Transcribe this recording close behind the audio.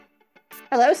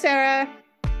Hello, Sarah.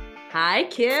 Hi,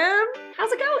 Kim.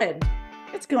 How's it going?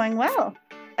 It's going well.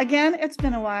 Again, it's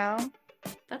been a while.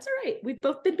 That's all right. We've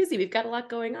both been busy. We've got a lot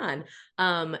going on.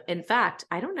 In fact,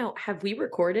 I don't know, have we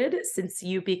recorded since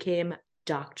you became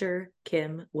Dr.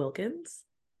 Kim Wilkins?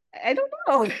 I don't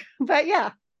know, but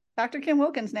yeah, Dr. Kim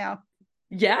Wilkins now.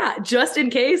 Yeah, just in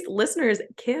case, listeners,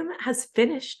 Kim has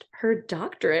finished her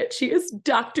doctorate. She is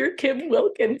Dr. Kim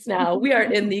Wilkins now. We are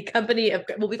in the company of,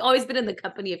 well, we've always been in the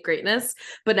company of greatness,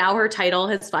 but now her title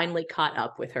has finally caught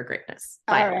up with her greatness.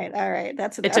 Finally. All right.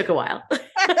 That's It enough. took a while.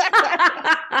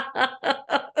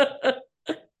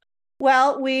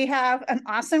 Well, we have an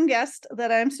awesome guest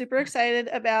that I'm super excited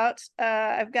about.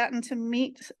 I've gotten to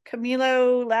meet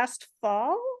Camilo last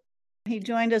fall. He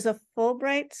joined as a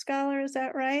Fulbright scholar, is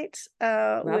that right?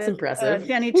 That's with impressive.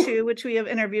 Jenny Chu, which we have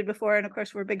interviewed before, and of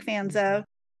course we're big fans of.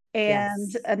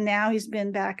 And Yes. now he's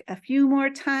been back a few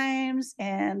more times,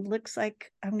 and looks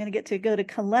like I'm going to get to go to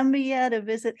Colombia to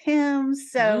visit him.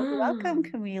 So welcome,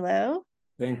 Camilo.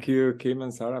 Thank you, Kim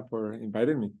and Sarah, for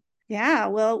inviting me. Yeah,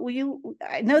 well,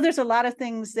 I know there's a lot of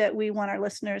things that we want our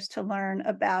listeners to learn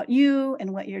about you and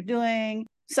what you're doing.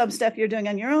 Some stuff you're doing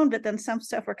on your own, but then some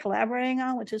stuff we're collaborating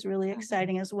on, which is really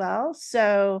exciting as well.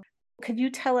 So could you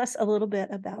tell us a little bit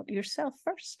about yourself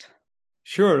first?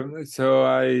 Sure. So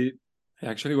I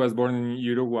actually was born in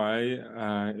Uruguay,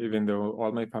 even though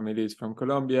all my family is from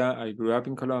Colombia. I grew up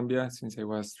in Colombia since I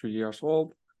was 3 years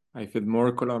old. I feel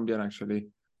more Colombian, actually.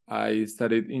 I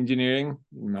studied engineering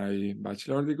in my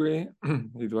bachelor degree.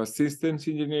 It was systems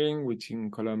engineering, which in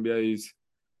Colombia is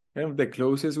kind of the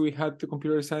closest we had to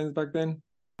computer science back then.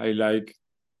 I like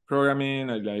programming,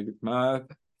 I like math,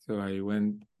 so I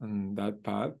went on that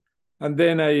path. And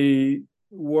then I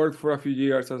worked for a few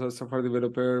years as a software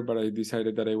developer, but I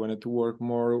decided that I wanted to work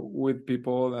more with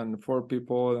people and for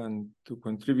people and to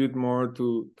contribute more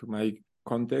to my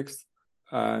context.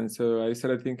 And so I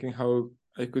started thinking how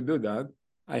I could do that.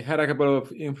 I had a couple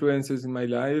of influences in my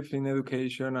life in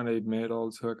education, and I met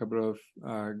also a couple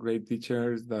of great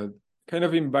teachers that kind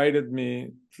of invited me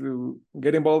to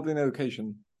get involved in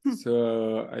education.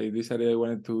 So I decided I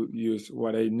wanted to use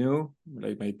what I knew,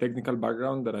 like my technical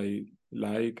background that I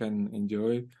like and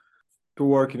enjoy, to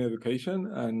work in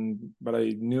education. But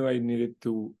I knew I needed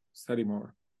to study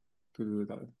more to do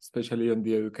that, especially on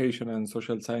the education and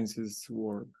social sciences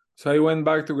world. So I went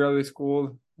back to graduate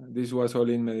school. This was all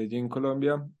in Medellin,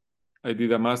 Colombia. I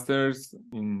did a master's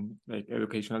in like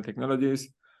educational technologies,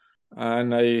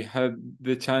 and I had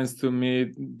the chance to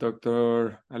meet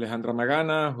Dr. Alejandra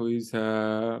Magana, who is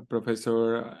a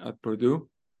professor at Purdue,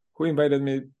 who invited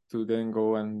me to then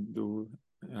go and do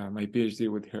my PhD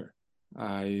with her.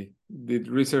 I did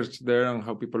research there on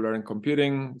how people learn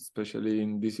computing, especially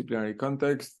in disciplinary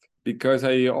context, because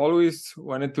I always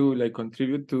wanted to like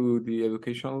contribute to the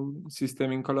educational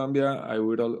system in Colombia. I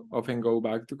would often go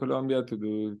back to Colombia to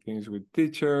do things with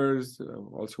teachers,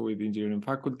 also with engineering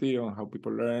faculty on how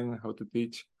people learn, how to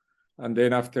teach. And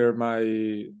then after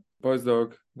my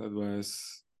postdoc, that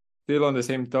was still on the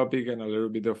same topic and a little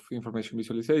bit of information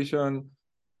visualization,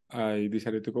 I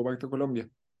decided to go back to Colombia.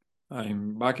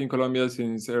 I'm back in Colombia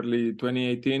since early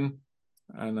 2018.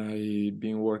 And I've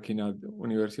been working at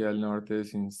Universidad del Norte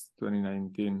since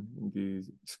 2019 in the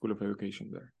School of Education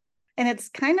there. And it's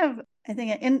kind of, I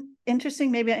think, interesting,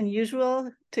 maybe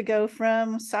unusual to go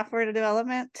from software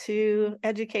development to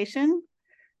education,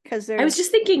 because I was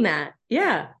just thinking that.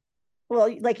 Yeah.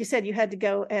 Well, like you said, you had to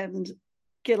go and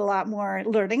get a lot more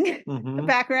learning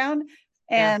background.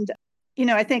 And,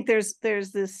 I think there's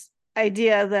this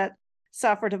idea that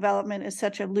software development is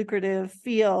such a lucrative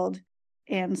field.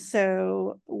 And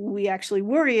so we actually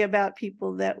worry about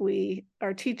people that we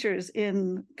are teachers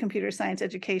in computer science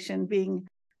education being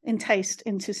enticed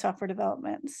into software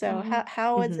development. So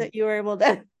how is it you were able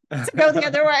to go the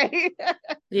other way?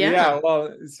 Yeah,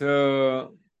 well,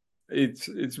 so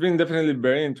it's been definitely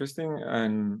very interesting,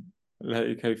 and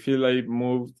like I feel I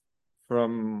moved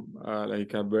from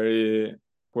like a very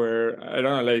where I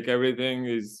don't know, like everything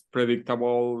is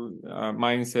predictable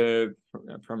mindset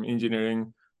from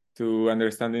engineering to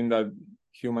understanding that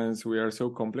humans, we are so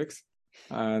complex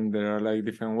and there are like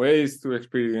different ways to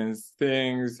experience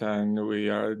things and we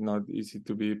are not easy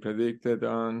to be predicted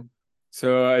on.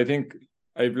 So I think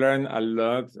I've learned a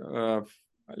lot of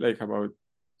like about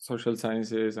social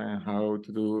sciences and how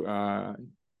to do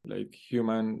like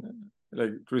human,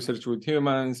 like research with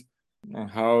humans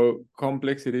and how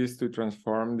complex it is to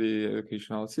transform the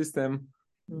educational system.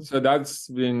 So that's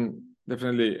been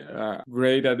definitely a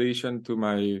great addition to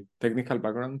my technical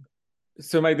background.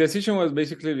 So my decision was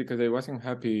basically because I wasn't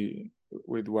happy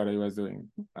with what I was doing.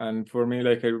 And for me,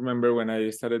 like I remember when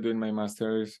I started doing my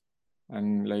master's,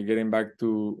 and like getting back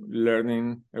to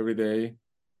learning every day,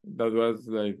 that was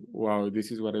like, wow,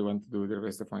 this is what I want to do the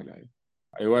rest of my life.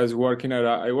 I worked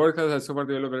as a software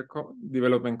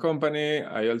development company.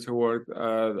 I also worked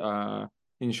at an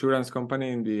insurance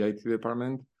company in the IT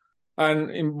department.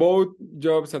 And in both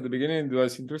jobs at the beginning, it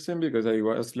was interesting because I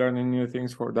was learning new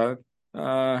things for that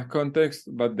context,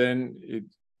 but then it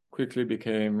quickly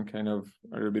became kind of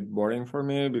a little bit boring for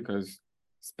me because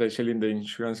especially in the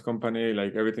insurance company,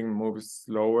 like everything moves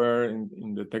slower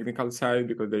in the technical side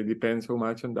because they depend so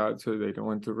much on that, so they don't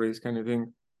want to risk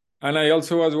anything. And I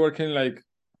also was working like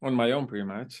on my own pretty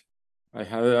much. I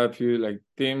had a few like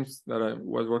teams that I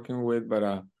was working with,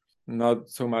 but not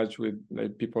so much with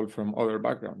like people from other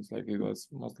backgrounds. Like it was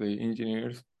mostly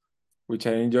engineers, which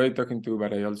I enjoyed talking to,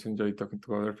 but I also enjoyed talking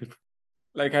to other people.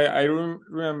 Like I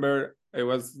remember I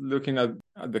was looking at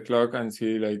the clock and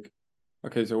see like,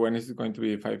 okay, so when is it going to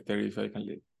be 5:30 so I can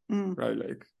leave? Right,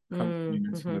 like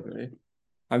minutes in the day.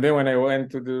 And then when I went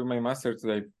to do my master's,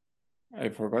 like I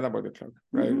forgot about the clock,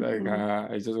 right? Like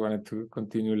I just wanted to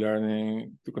continue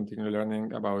learning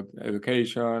about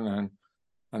education,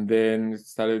 and then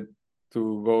started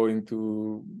to go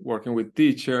into working with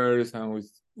teachers and with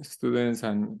students,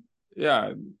 and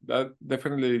yeah, that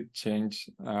definitely changed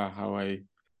how I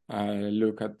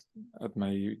look at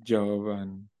my job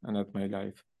and at my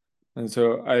life. And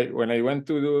so when I went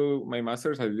to do my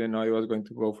master's, I didn't know I was going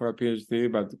to go for a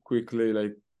PhD, but quickly,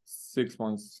 like 6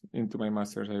 months into my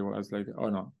master's, I was like, oh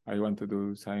no, I want to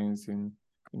do science in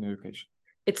education.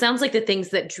 It sounds like the things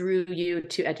that drew you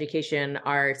to education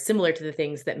are similar to the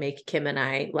things that make Kim and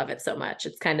I love it so much.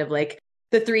 It's kind of like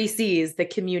the 3 C's, the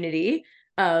community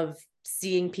of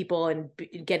seeing people and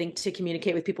getting to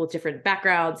communicate with people with different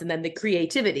backgrounds, and then the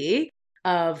creativity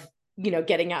of, you know,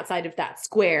 getting outside of that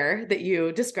square that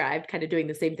you described, kind of doing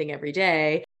the same thing every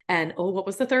day. And what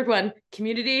was the third one?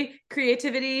 Community,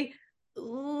 creativity.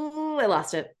 Ooh, I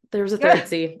lost it. There was a third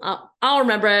C. I'll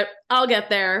remember it. I'll get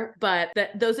there. But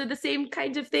those are the same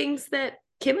kind of things that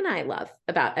Kim and I love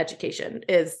about education: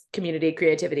 is community,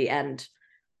 creativity, and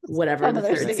whatever the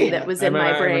third C that was in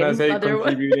my brain. I'm say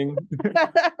contributing,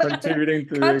 contributing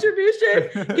to contribution,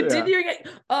 continuing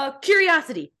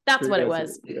curiosity. That's what it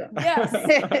was. Yeah.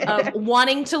 Yes.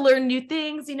 Wanting to learn new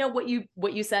things. You know what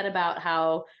you said about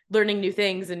how learning new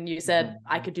things, and you said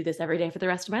I could do this every day for the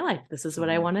rest of my life. This is what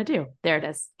I want to do. There it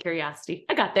is. Curiosity.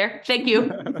 I got there. Thank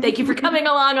you. Thank you for coming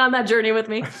along on that journey with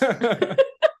me.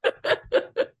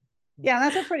 Yeah,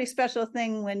 that's a pretty special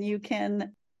thing when you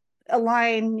can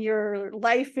align your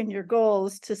life and your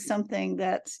goals to something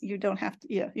that you don't have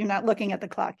to, you're not looking at the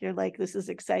clock. You're like, this is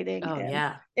exciting. Oh,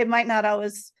 yeah. It might not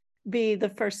always be the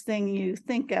first thing you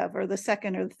think of, or the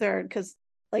second or the third, because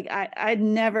like I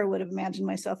never would have imagined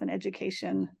myself in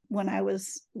education when I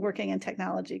was working in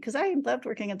technology, because I loved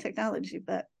working in technology.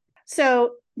 But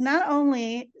so not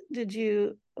only did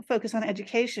you focus on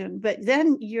education, but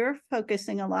then you're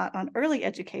focusing a lot on early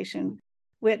education,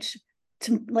 which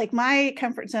like my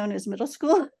comfort zone is middle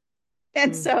school.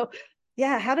 And so,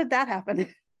 yeah, how did that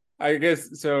happen? I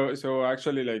guess so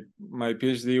actually, like my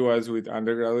PhD was with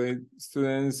undergraduate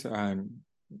students, and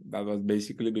that was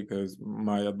basically because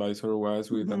my advisor was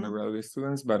with undergraduate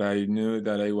students, but I knew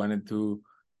that I wanted to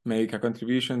make a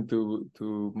contribution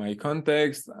to my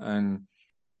context. And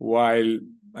while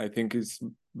I think it's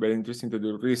very interesting to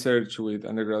do research with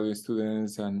undergraduate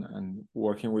students and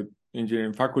working with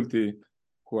engineering faculty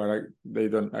who they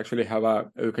don't actually have a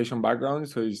education background,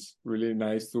 so it's really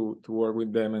nice to work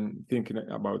with them and thinking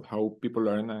about how people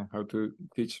learn and how to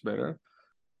teach better.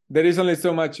 There is only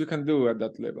so much you can do at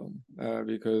that level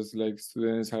because like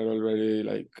students are already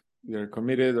like they're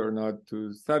committed or not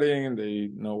to studying, they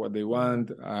know what they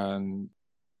want, and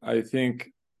I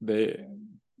think the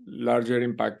larger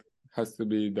impact has to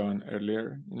be done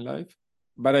earlier in life.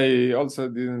 But I also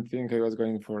didn't think I was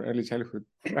going for early childhood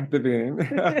at the beginning.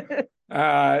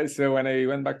 So when I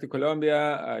went back to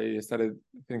Colombia, I started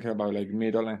thinking about like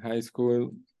middle and high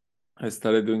school. I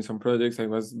started doing some projects. I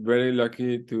was very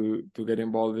lucky to get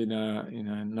involved in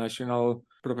a national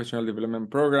professional development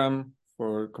program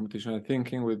for computational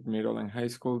thinking with middle and high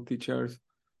school teachers.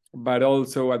 But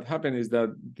also what happened is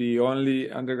that the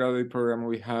only undergraduate program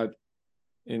we had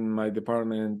in my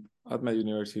department at my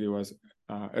university was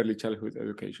early childhood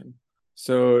education.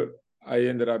 So I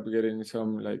ended up getting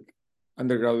some like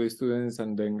undergraduate students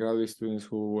and then graduate students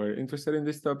who were interested in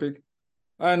this topic.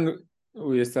 And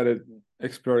we started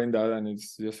exploring that, and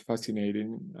it's just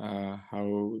fascinating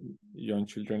how young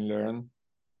children learn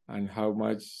and how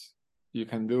much you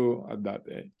can do at that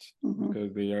age,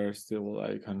 because they are still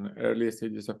like on early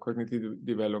stages of cognitive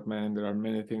development. There are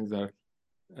many things that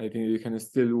I think you can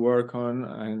still work on,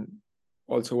 and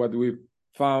also what we've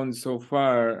found so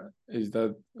far is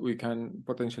that we can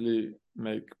potentially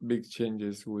make big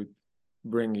changes with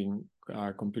bringing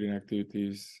computing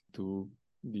activities to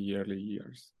the early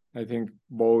years. I think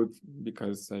both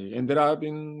because I ended up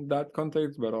in that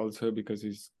context, but also because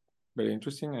it's very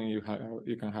interesting and you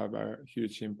can have a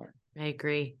huge impact. I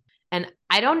agree. And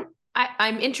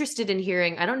I'm interested in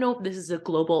hearing, I don't know if this is a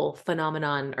global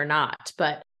phenomenon or not,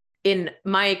 but in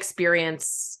my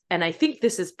experience, and I think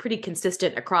this is pretty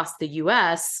consistent across the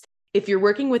US, if you're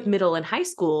working with middle and high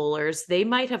schoolers, they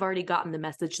might have already gotten the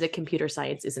message that computer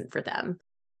science isn't for them.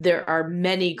 There are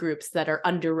many groups that are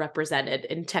underrepresented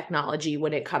in technology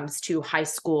when it comes to high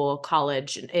school,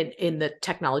 college, in the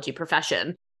technology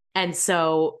profession. And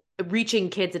so reaching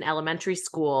kids in elementary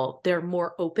school, they're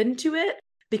more open to it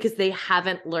because they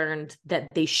haven't learned that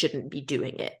they shouldn't be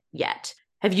doing it yet.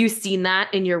 Have you seen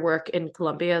that in your work in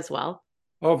Colombia as well?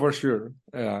 Oh, for sure.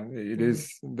 Yeah, it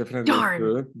is definitely Darn.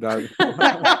 true that.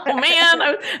 Oh man,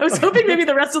 I was hoping maybe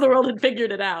the rest of the world had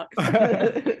figured it out.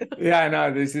 Yeah,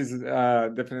 no, this is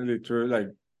definitely true. Like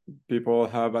people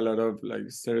have a lot of like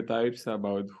stereotypes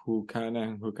about who can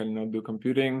and who cannot do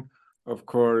computing. Of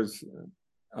course,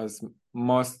 as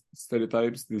most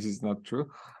stereotypes, this is not true.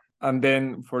 And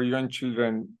then for young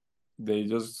children, they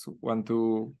just want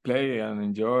to play and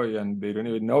enjoy, and they don't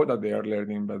even know that they are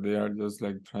learning, but they are just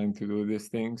like trying to do these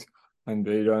things, and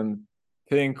they don't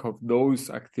think of those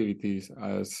activities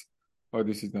as, oh,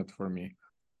 this is not for me.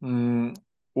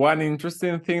 One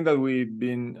interesting thing that we've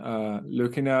been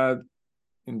looking at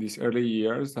in these early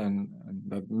years and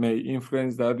that may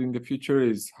influence that in the future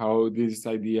is how these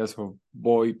ideas of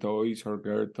boy toys or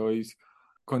girl toys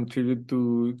contribute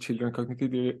to children's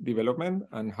cognitive development,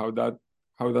 and how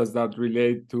does that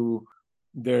relate to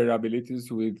their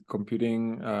abilities with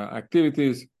computing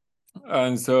activities.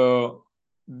 And so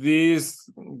this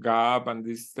gap and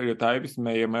these stereotypes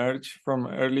may emerge from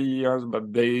early years,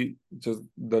 but they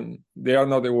are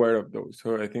not aware of those.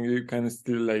 So I think you can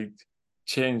still like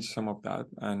change some of that,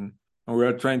 and we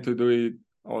are trying to do it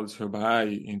also by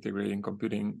integrating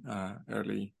computing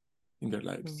early in their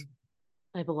lives.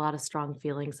 I have a lot of strong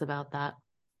feelings about that.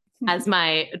 As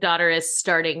my daughter is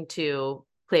starting to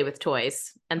play with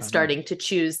toys and starting to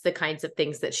choose the kinds of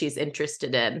things that she's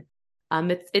interested in,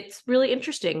 it's really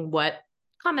interesting what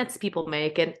comments people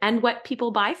make and what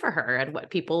people buy for her and what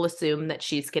people assume that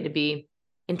she's going to be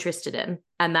interested in.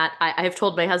 And that I have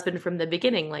told my husband from the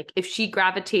beginning, like if she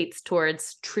gravitates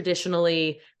towards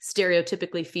traditionally,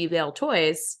 stereotypically female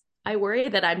toys, I worry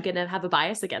that I'm going to have a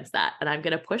bias against that and I'm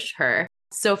going to push her.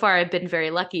 So far, I've been very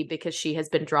lucky because she has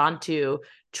been drawn to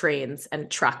trains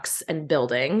and trucks and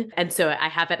building. And so I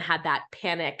haven't had that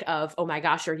panic of, oh my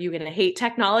gosh, are you going to hate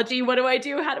technology? What do I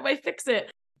do? How do I fix it?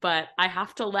 But I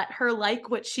have to let her like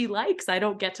what she likes. I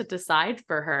don't get to decide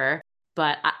for her.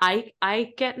 But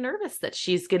I get nervous that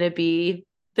she's going to be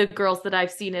the girls that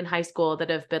I've seen in high school that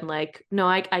have been like, no,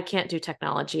 I can't do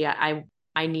technology.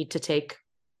 I need to take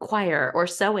choir or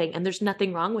sewing. And there's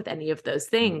nothing wrong with any of those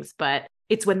things. But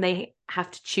it's when they have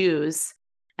to choose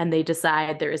and they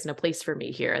decide there isn't a place for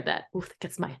me here that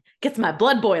gets my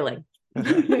blood boiling.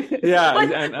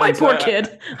 Yeah, my poor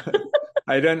kid.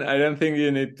 I don't think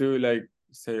you need to like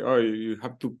say, oh, you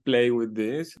have to play with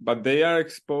this, but they are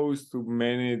exposed to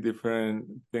many different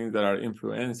things that are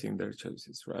influencing their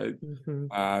choices, right?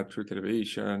 Through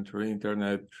television, through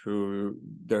internet, through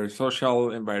their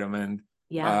social environment.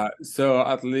 So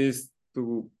at least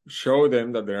to show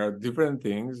them that there are different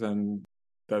things and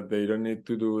that they don't need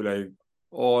to do like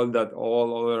all that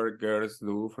all other girls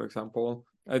do, for example.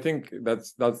 I think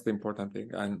that's the important thing,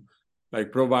 and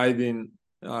like providing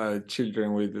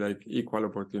children with like equal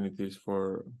opportunities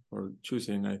for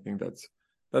choosing. I think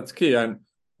that's key. And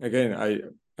again,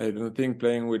 I don't think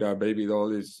playing with a baby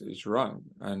doll is wrong,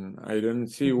 and I don't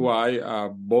see why a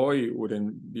boy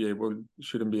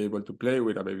shouldn't be able to play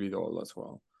with a baby doll as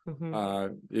well.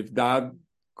 If that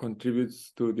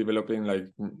contributes to developing like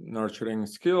nurturing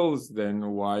skills, then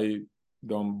why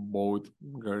don't both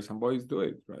girls and boys do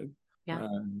it, right?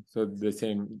 So the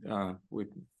same with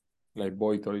like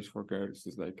boy toys for girls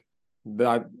is like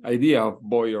that idea of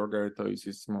boy or girl toys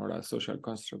is more a social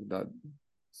construct than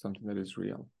something that is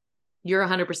real. You're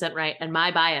 100% right, and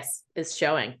my bias is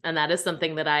showing, and that is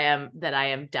something that I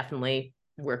am definitely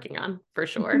working on for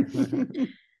sure.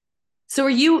 So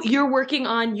you're working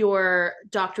on your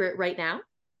doctorate right now?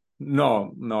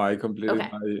 No, I completed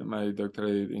my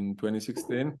doctorate in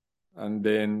 2016. And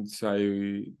then so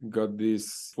I got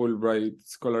this Fulbright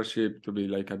scholarship to be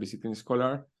like a visiting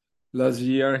scholar last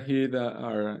year here at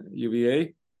our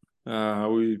UVA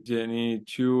with Jenny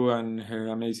Chu and her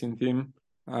amazing team.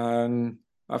 And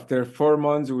after 4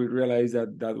 months, we realized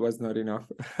that that was not enough.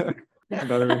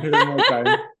 That we needed more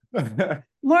time.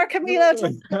 More Camilo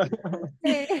to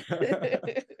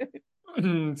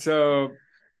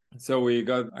So we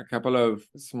got a couple of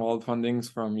small fundings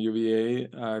from UVA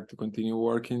to continue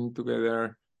working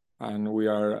together, and we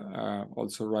are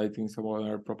also writing some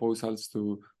other proposals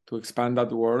to expand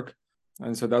that work.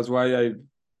 And so that's why I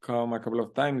come a couple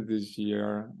of times this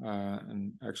year.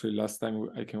 And actually, last time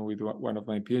I came with one of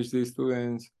my PhD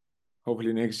students.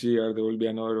 Hopefully next year there will be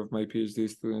another of my PhD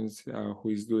students who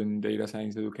is doing data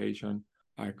science education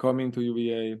coming to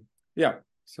UVA. Yeah,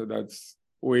 so that's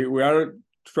we are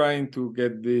trying to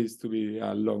get this to be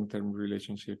a long-term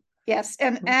relationship. Yes,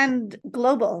 and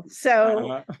global.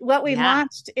 So what we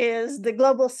launched is the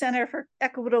Global Center for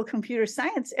Equitable Computer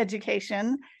Science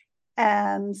Education.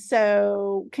 And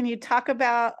so can you talk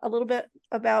about a little bit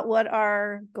about what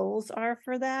our goals are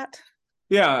for that?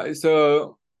 Yeah,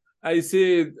 so I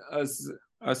see it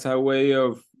as a way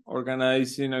of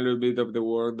organizing a little bit of the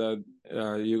work that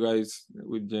you guys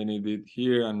with Jenny did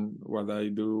here and what I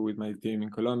do with my team in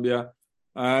Colombia,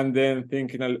 and then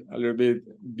thinking a little bit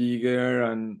bigger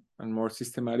and more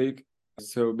systematic.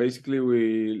 So basically,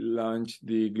 we launched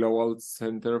the Global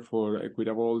Center for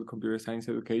Equitable Computer Science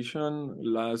Education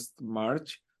last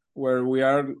March, where we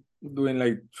are doing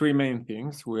like 3 main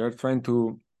things. We are trying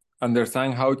to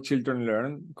understand how children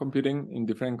learn computing in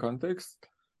different contexts.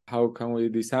 How can we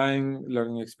design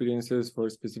learning experiences for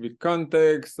specific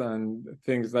contexts, and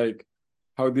things like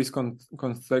how these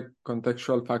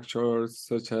contextual factors,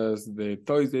 such as the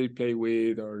toys they play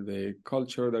with or the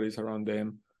culture that is around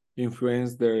them,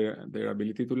 influence their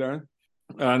ability to learn.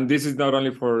 And this is not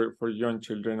only for young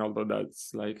children, although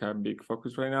that's like a big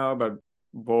focus right now, but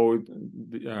both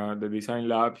the design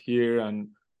lab here and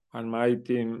my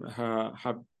team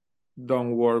have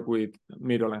done work with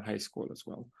middle and high school as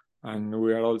well. And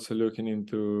we are also looking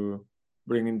into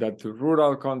bringing that to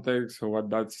rural context, so what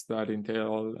does that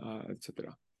entail,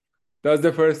 etc. That's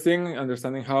the first thing,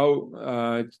 understanding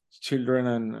how children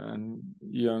and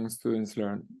young students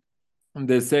learn. And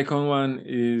the second one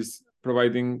is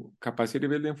providing capacity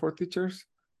building for teachers.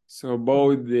 So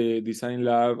both the design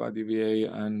lab at UVA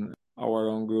and our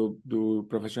own group do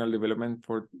professional development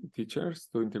for teachers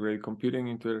to integrate computing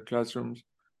into their classrooms.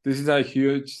 This is a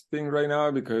huge thing right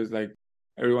now because like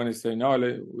everyone is saying, no,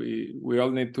 we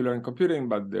all need to learn computing,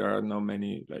 but there are not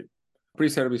many like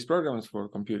pre-service programs for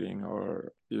computing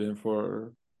or even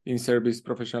for in-service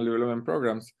professional development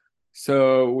programs.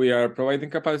 So we are providing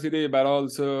capacity, but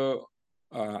also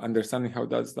understanding how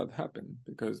does that happen,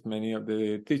 because many of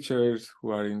the teachers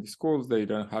who are in the schools, they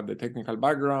don't have the technical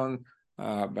background,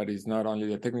 but it's not only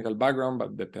the technical background,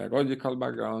 but the pedagogical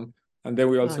background. And then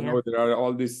we also know there are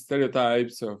all these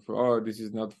stereotypes of, oh, this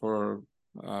is not for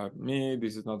me,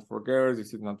 this is not for girls,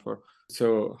 this is not for...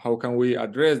 So how can we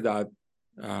address that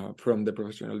from the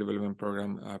professional development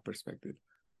program perspective?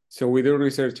 So we do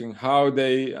research in how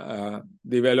they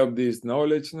develop these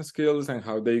knowledge and skills and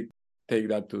how they take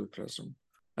that to the classroom.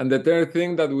 And the third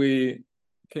thing that we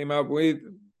came up with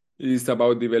is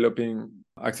about developing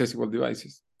accessible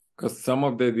devices. Because some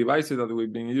of the devices that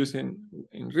we've been using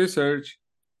in research,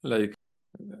 like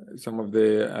some of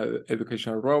the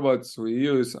educational robots we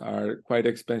use, are quite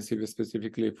expensive,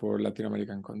 specifically for Latin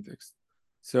American context.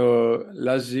 So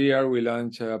last year, we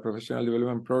launched a professional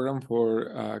development program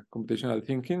for computational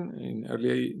thinking in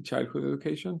early childhood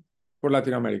education for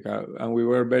Latin America. And we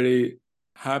were very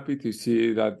happy to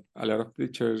see that a lot of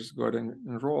teachers got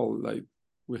enrolled. Like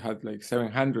we had like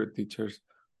 700 teachers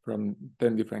from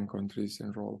 10 different countries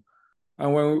enrolled.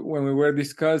 And when we were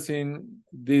discussing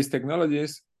these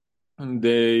technologies,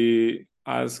 they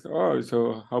asked, oh,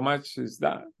 so how much is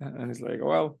that? And it's like,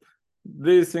 well,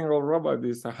 this single robot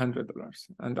is $100.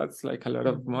 And that's like a lot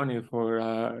of money for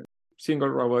a single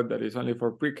robot that is only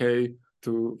for pre-K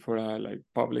for a like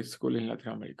public school in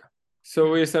Latin America.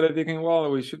 So we started thinking, well,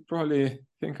 we should probably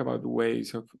think about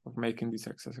ways of making this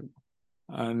accessible.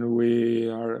 And we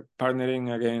are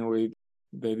partnering again with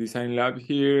the design lab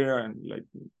here, and like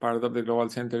part of the Global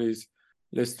Center is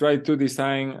let's try to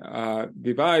design a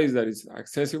device that is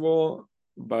accessible,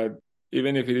 but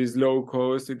even if it is low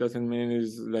cost, it doesn't mean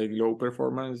it's like low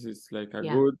performance. It's like a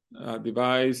good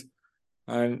device.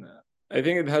 And I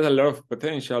think it has a lot of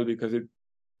potential because it's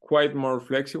quite more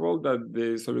flexible than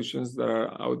the solutions that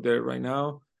are out there right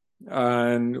now.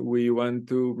 And we want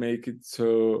to make it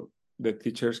so the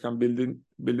teachers can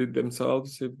build it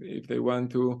themselves if they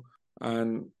want to.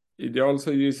 And it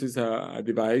also uses a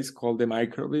device called the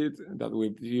microbit that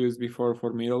we've used before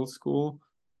for middle school.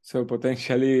 So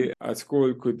potentially a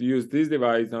school could use this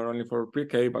device not only for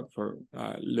pre-K, but for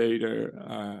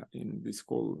later in the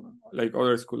school, like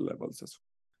other school levels as well.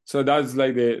 So that's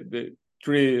like the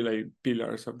three like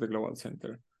pillars of the Global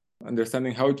Center.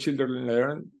 Understanding how children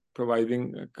learn,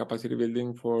 providing capacity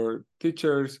building for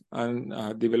teachers,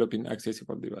 and developing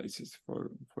accessible devices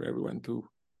for everyone to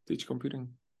teach computing.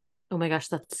 Oh my gosh,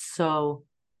 that's so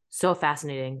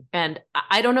fascinating. And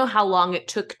I don't know how long it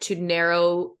took to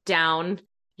narrow down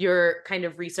your kind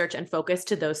of research and focus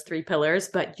to those three pillars,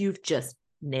 but you've just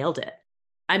nailed it.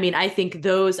 I mean, I think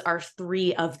those are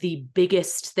three of the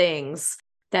biggest things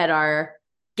that are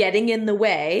getting in the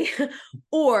way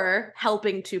or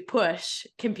helping to push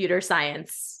computer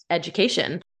science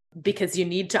education, because you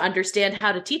need to understand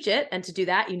how to teach it. And to do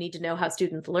that, you need to know how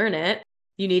students learn it.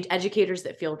 You need educators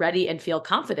that feel ready and feel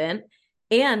confident,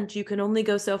 and you can only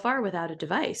go so far without a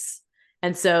device.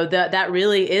 And so that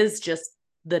really is just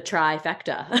the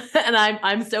trifecta. And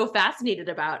I'm so fascinated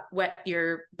about what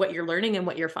you're learning and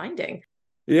what you're finding.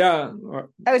 Yeah.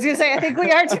 I was going to say, I think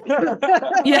we are too.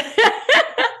 Yeah.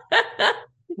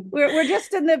 We're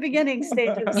just in the beginning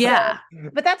stages. Yeah.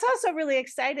 But that's also really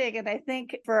exciting. And I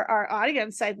think for our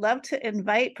audience, I'd love to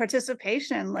invite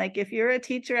participation. Like if you're a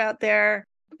teacher out there,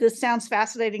 this sounds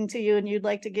fascinating to you and you'd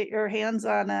like to get your hands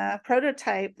on a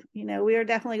prototype, we are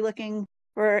definitely looking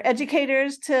for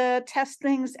educators to test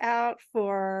things out,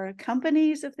 for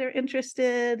companies if they're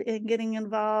interested in getting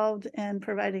involved and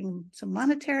providing some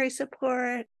monetary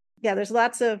support. Yeah,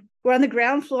 we're on the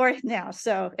ground floor now.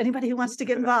 So anybody who wants to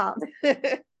get involved.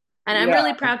 And I'm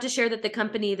really proud to share that the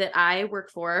company that I work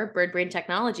for, Bird Brain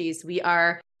Technologies, we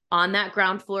are on that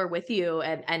ground floor with you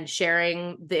and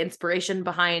sharing the inspiration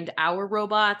behind our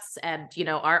robots. And,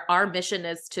 our mission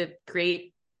is to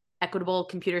create equitable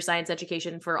computer science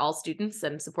education for all students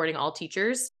and supporting all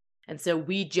teachers. And so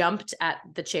we jumped at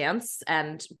the chance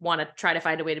and want to try to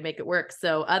find a way to make it work.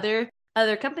 So other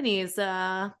companies,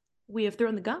 we have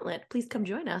thrown the gauntlet. Please come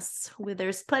join us.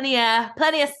 There's plenty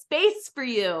of space for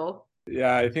you.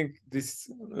 Yeah, I think this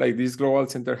Global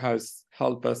Center has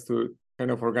helped us to kind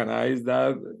of organize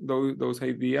those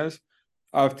ideas.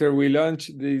 After we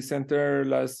launched the center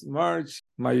last March,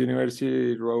 my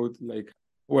university wrote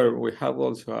we have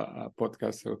also a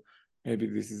podcast, so maybe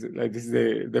this is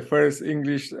the first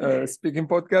English speaking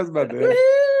podcast, but the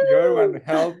other one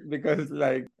helped because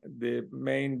the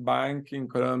main bank in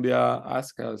Colombia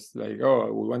asked us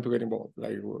oh, we want to get involved,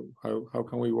 how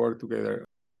can we work together?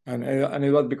 And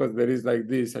it was because there is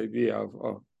this idea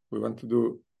of we want to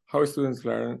do how students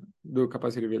learn, do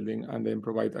capacity building, and then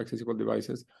provide accessible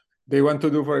devices. They want to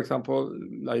do, for example,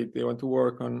 they want to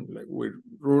work on with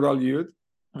rural youth.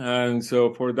 And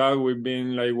so for that, we've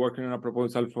been working on a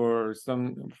proposal for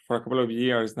a couple of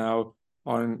years now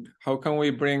on how can we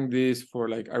bring this for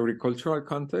agricultural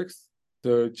context.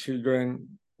 So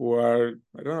children who are,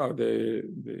 I don't know,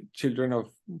 the children of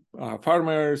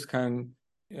farmers can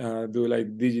do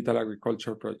digital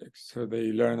agriculture projects. So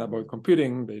they learn about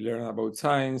computing, they learn about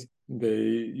science,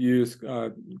 they use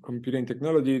computing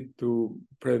technology to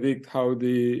predict how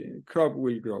the crop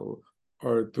will grow,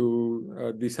 or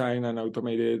to design an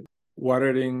automated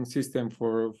watering system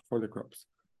for the crops.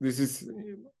 This is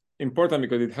important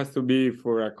because it has to be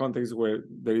for a context where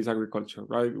there is agriculture,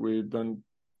 right? We don't,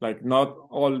 not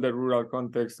all the rural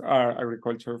contexts are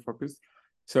agriculture focused.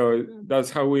 So that's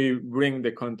how we bring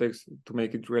the context to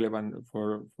make it relevant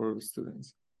for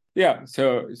students. Yeah,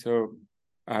 so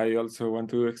I also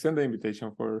want to extend the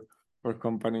invitation for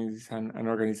companies and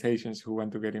organizations who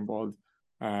want to get involved.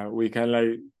 We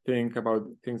can think about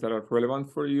things that are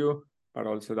relevant for you, but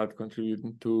also that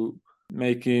contribute to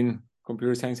making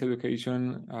computer science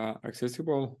education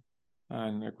accessible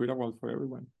and equitable for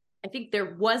everyone. I think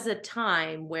there was a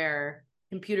time where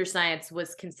computer science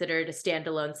was considered a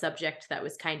standalone subject that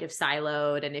was kind of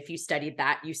siloed. And if you studied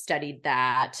that, you studied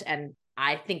that. And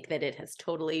I think that it has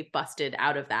totally busted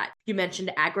out of that. You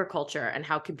mentioned agriculture and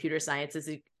how computer science is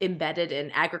embedded in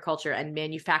agriculture and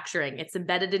manufacturing. It's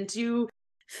embedded into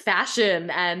fashion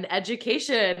and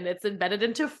education. It's embedded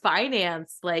into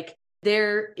finance.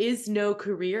 There is no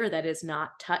career that is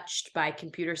not touched by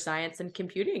computer science and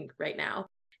computing right now.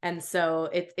 And so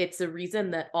it's a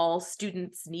reason that all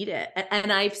students need it.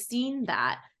 And I've seen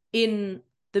that in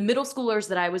the middle schoolers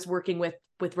that I was working with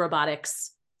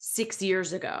robotics 6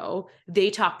 years ago.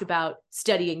 They talked about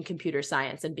studying computer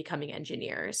science and becoming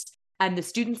engineers. And the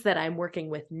students that I'm working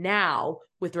with now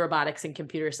with robotics and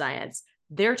computer science,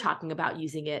 they're talking about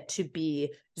using it to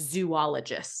be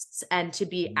zoologists and to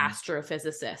be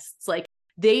astrophysicists.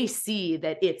 they see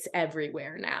that it's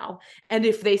everywhere now. And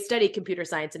if they study computer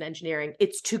science and engineering,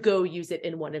 it's to go use it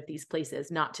in one of these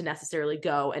places, not to necessarily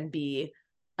go and be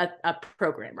a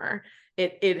programmer.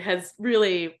 It has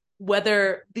really,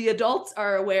 whether the adults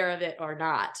are aware of it or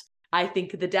not, I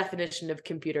think the definition of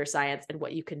computer science and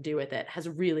what you can do with it has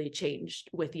really changed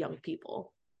with young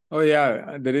people. Oh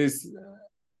yeah, there is.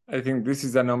 I think this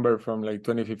is a number from like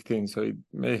 2015, so it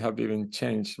may have even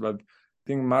changed. But I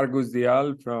think Marcus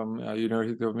Dial from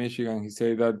University of Michigan, he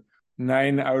said that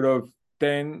 9 out of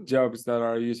 10 jobs that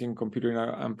are using computing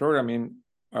and programming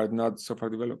are not software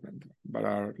development, but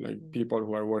are like people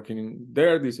who are working in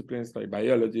their disciplines, like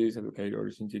biologists,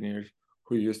 educators, engineers,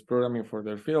 who use programming for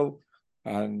their field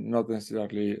and not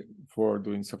necessarily for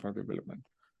doing software development.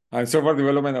 And software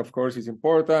development, of course, is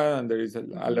important, and there is a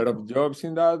lot of jobs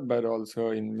in that, but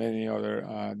also in many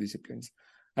other disciplines.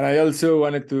 And I also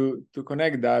wanted to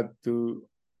connect that to,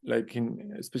 like,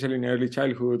 especially in early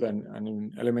childhood and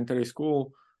in elementary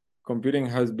school, computing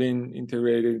has been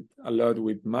integrated a lot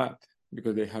with math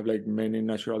because they have like many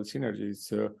natural synergies.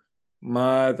 So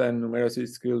math and numeracy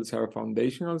skills are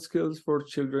foundational skills for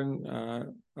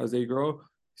children as they grow.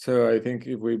 So I think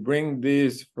if we bring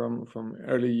this from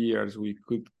early years, we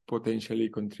could potentially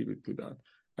contribute to that.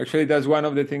 Actually, that's one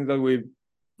of the things that we've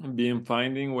been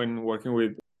finding when working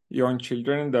with young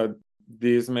children, that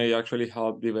this may actually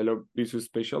help develop these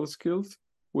special skills,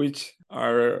 which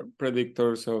are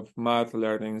predictors of math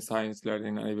learning, science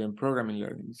learning, and even programming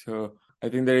learning. So I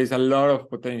think there is a lot of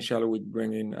potential with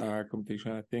bringing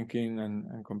computational thinking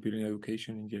and computing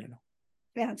education in general.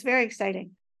 Yeah, it's very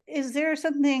exciting. Is there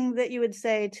something that you would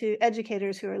say to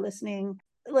educators who are listening?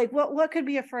 Like what could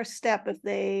be a first step if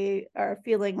they are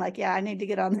feeling like, yeah, I need to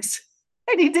get on this.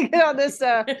 I need to get on this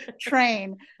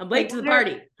train. I'm late to the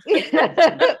party.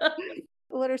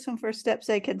 What are some first steps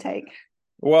they can take?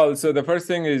 Well, so the first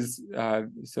thing is,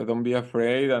 so don't be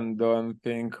afraid and don't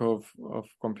think of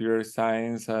computer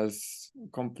science as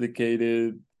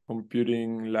complicated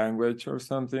computing language or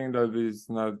something that is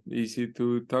not easy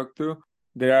to talk to.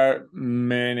 There are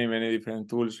many, many different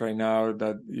tools right now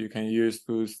that you can use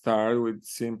to start with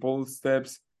simple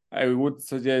steps. I would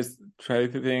suggest try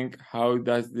to think, how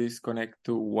does this connect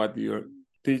to what you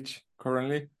teach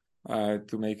currently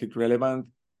to make it relevant?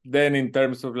 Then in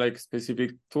terms of like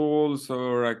specific tools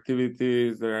or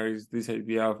activities, there is this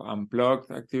idea of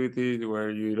unplugged activities where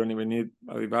you don't even need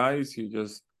a device. You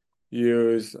just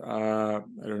use,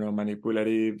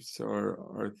 manipulatives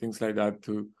or things like that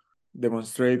to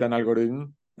demonstrate an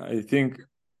algorithm. I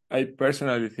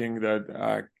personally think that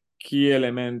a key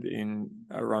element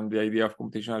around the idea of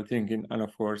computational thinking, and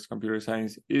of course computer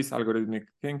science, is algorithmic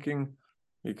thinking,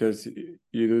 because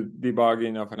you do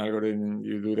debugging of an algorithm,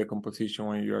 you do the composition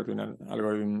when you are doing an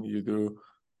algorithm, you do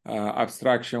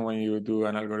abstraction when you do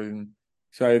an algorithm.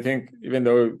 So I think even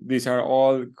though these are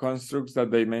all constructs that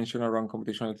they mention around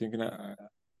computational thinking,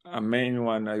 a main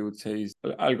one I would say is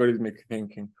algorithmic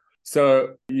thinking.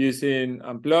 So using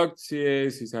unplugged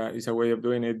CS is a way of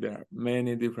doing it. There are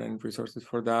many different resources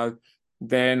for that.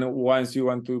 Then once you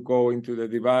want to go into the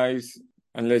device,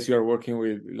 unless you are working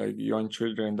with like young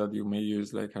children, that you may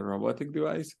use like a robotic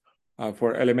device.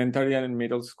 For elementary and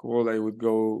middle school, I would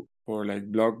go for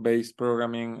like block-based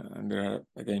programming. And there are,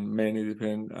 again, many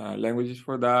different languages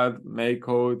for that. Make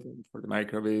code for the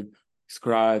microbit,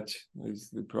 Scratch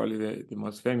is probably the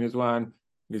most famous one.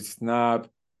 There's Snap,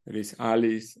 there is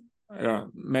Alice.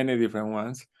 Many different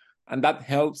ones. And that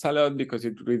helps a lot because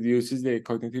it reduces the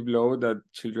cognitive load that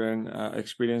children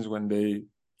experience when they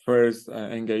first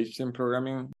engaged in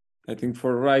programming. I think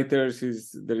for writers,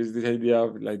 there is this idea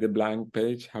of like the blank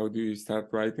page. How do you start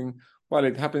writing? Well,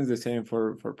 it happens the same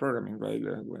for programming, right?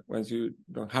 Once you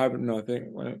don't have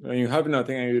nothing, when you have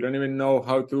nothing and you don't even know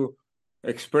how to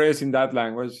express in that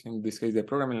language, in this case, the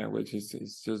programming language,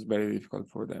 is just very difficult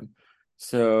for them.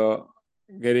 So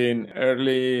getting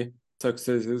early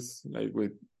successes, like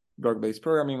with block-based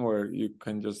programming, where you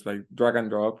can just like drag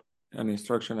and drop an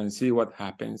instruction and see what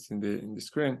happens in the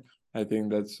screen, I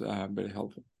think that's very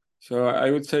helpful. So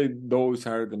I would say those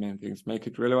are the main things. Make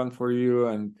it relevant for you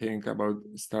and think about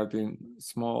starting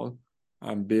small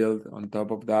and build on top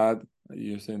of that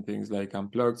using things like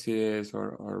unplugged CS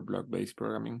or block-based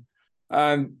programming.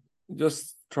 And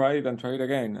just try it and try it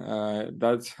again.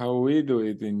 That's how we do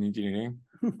it in engineering.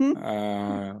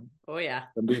 Oh yeah.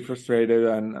 Don't be frustrated,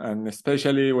 and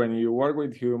especially when you work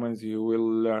with humans, you will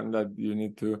learn that you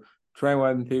need to try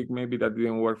one thing, maybe that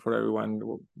didn't work for everyone,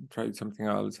 try something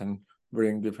else and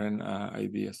bring different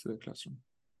ideas to the classroom.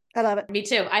 I love it. Me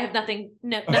too. I have nothing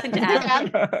to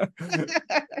add.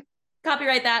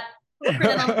 Copyright that. Print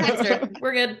it on the poster.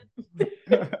 We're good.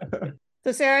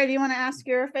 So Sarah, do you want to ask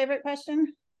your favorite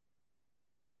question?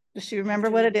 Does she remember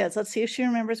what it is? Let's see if she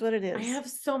remembers what it is. I have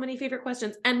so many favorite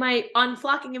questions. And on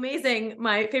Flocking Amazing,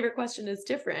 my favorite question is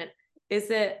different.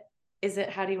 Is it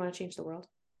how do you want to change the world?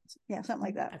 Yeah, something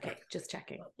like that. Okay, just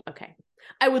checking. Okay.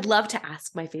 I would love to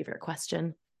ask my favorite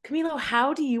question. Camilo,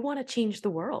 how do you want to change the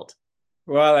world?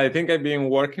 Well, I think I've been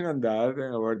working on that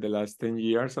over the last 10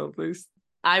 years at least.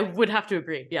 I would have to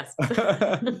agree. Yes.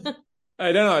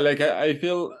 I don't know. Like, I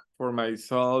feel for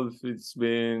myself, it's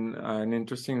been an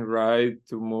interesting ride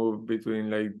to move between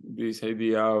like this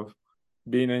idea of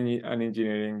being an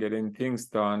engineer and getting things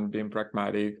done, being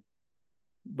pragmatic,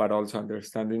 but also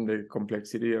understanding the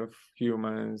complexity of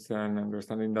humans and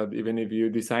understanding that even if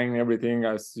you design everything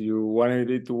as you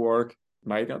wanted it to work, it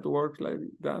might not work like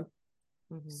that.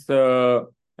 Mm-hmm.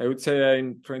 So I would say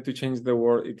I'm trying to change the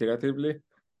world iteratively.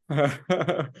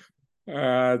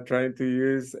 Trying to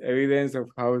use evidence of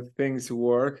how things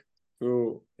work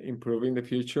to improve in the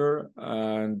future,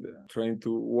 and trying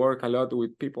to work a lot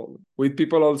with people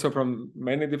also from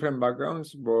many different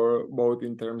backgrounds, both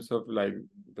in terms of like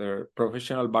their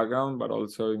professional background, but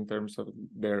also in terms of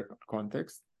their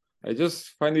context. I just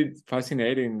find it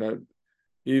fascinating that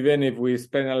even if we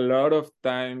spend a lot of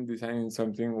time designing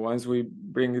something, once we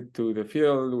bring it to the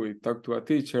field, we talk to a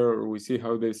teacher, or we see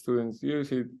how the students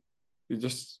use it, it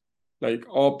just like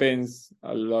opens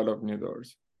a lot of new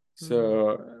doors.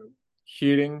 So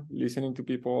listening to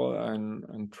people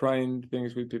and trying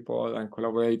things with people and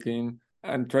collaborating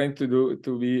and trying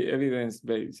to be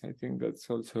evidence-based. I think that's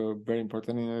also very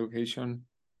important in education.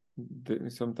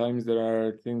 Sometimes there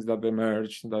are things that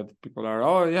emerge that people are,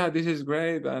 oh yeah, this is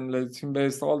great, and let's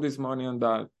invest all this money on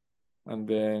that. And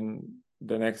then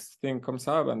the next thing comes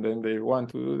up and then they want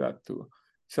to do that too.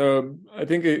 So I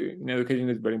think in education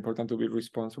it's very important to be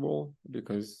responsible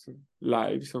because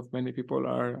lives of many people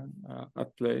are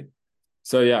at play.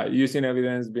 So yeah, using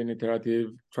evidence, being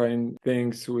iterative, trying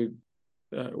things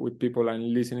with people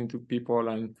and listening to people,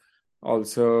 and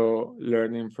also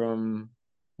learning from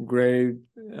great,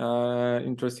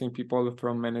 interesting people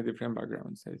from many different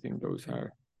backgrounds. I think those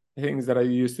are things that I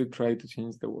used to try to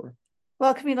change the world.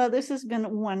 Well, Camilo, this has been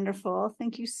wonderful.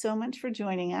 Thank you so much for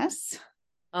joining us.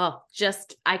 Oh,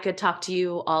 I could talk to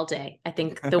you all day. I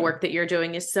think the work that you're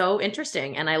doing is so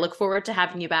interesting, and I look forward to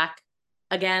having you back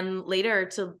again later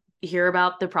to hear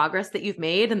about the progress that you've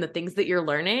made and the things that you're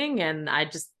learning. And I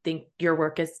just think your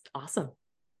work is awesome.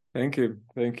 Thank you,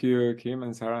 Kim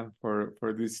and Sarah, for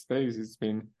this space. It's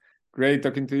been great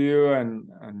talking to you, and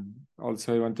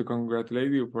also I want to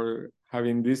congratulate you for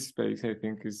having this space. I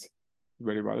think is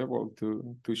very valuable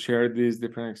to share these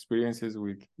different experiences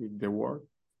with the world.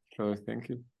 So thank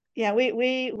you. Yeah,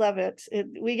 we love it.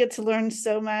 We get to learn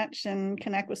so much and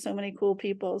connect with so many cool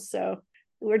people. So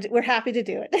we're happy to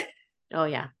do it. Oh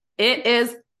yeah, it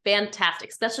is fantastic,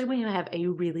 especially when you have a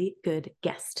really good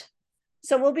guest.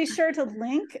 So we'll be sure to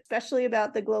link, especially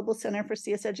about the Global Center for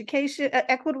CS Education,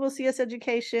 Equitable CS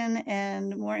Education,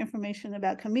 and more information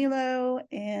about Camilo.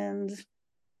 And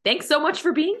thanks so much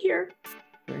for being here.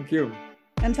 Thank you.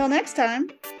 Until next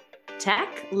time.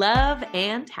 Tech, love,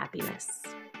 and happiness.